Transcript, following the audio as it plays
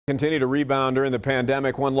Continue to rebound during the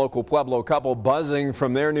pandemic. One local Pueblo couple buzzing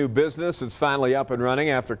from their new business. It's finally up and running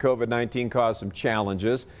after COVID-19 caused some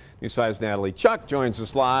challenges. News 5's Natalie Chuck joins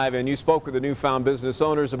us live, and you spoke with the newfound business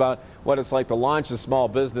owners about what it's like to launch a small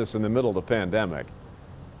business in the middle of the pandemic.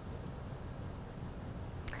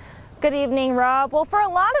 Good evening, Rob. Well, for a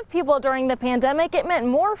lot of people during the pandemic, it meant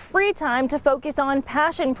more free time to focus on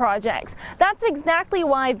passion projects. That's exactly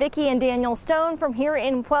why Vicki and Daniel Stone from here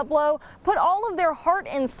in Pueblo put all of their heart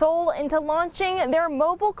and soul into launching their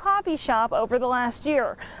mobile coffee shop over the last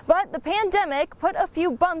year. But the pandemic put a few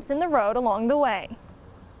bumps in the road along the way.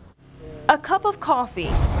 A cup of coffee.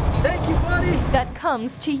 Thank you, buddy. That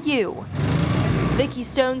comes to you. Vicki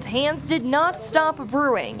Stone's hands did not stop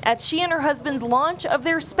brewing at she and her husband's launch of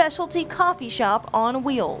their specialty coffee shop on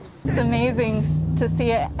wheels. It's amazing to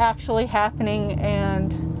see it actually happening,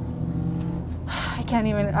 and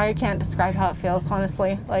I can't describe how it feels,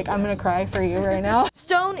 honestly. Like, I'm gonna cry for you right now.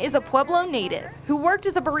 Stone is a Pueblo native who worked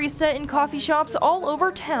as a barista in coffee shops all over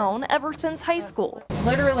town ever since high school.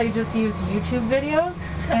 Literally just use YouTube videos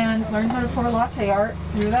and learn how to pour latte art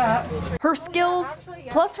through that. Her skills,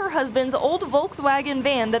 plus her husband's old Volkswagen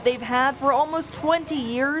van that they've had for almost 20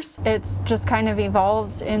 years. It's just kind of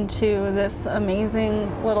evolved into this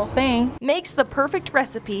amazing little thing. Makes the perfect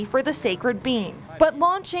recipe for the sacred bean. But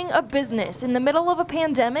launching a business in the middle of a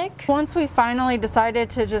pandemic? Once we finally decided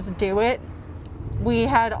to just do it, we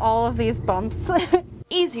had all of these bumps.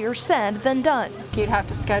 Easier said than done. You'd have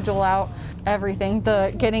to schedule out everything,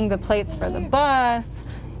 getting the plates for the bus,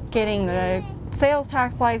 getting the sales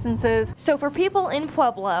tax licenses. So for people in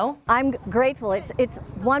Pueblo, I'm grateful. It's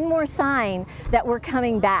one more sign that we're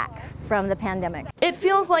coming back from the pandemic. It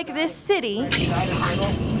feels like this city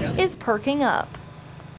is perking up.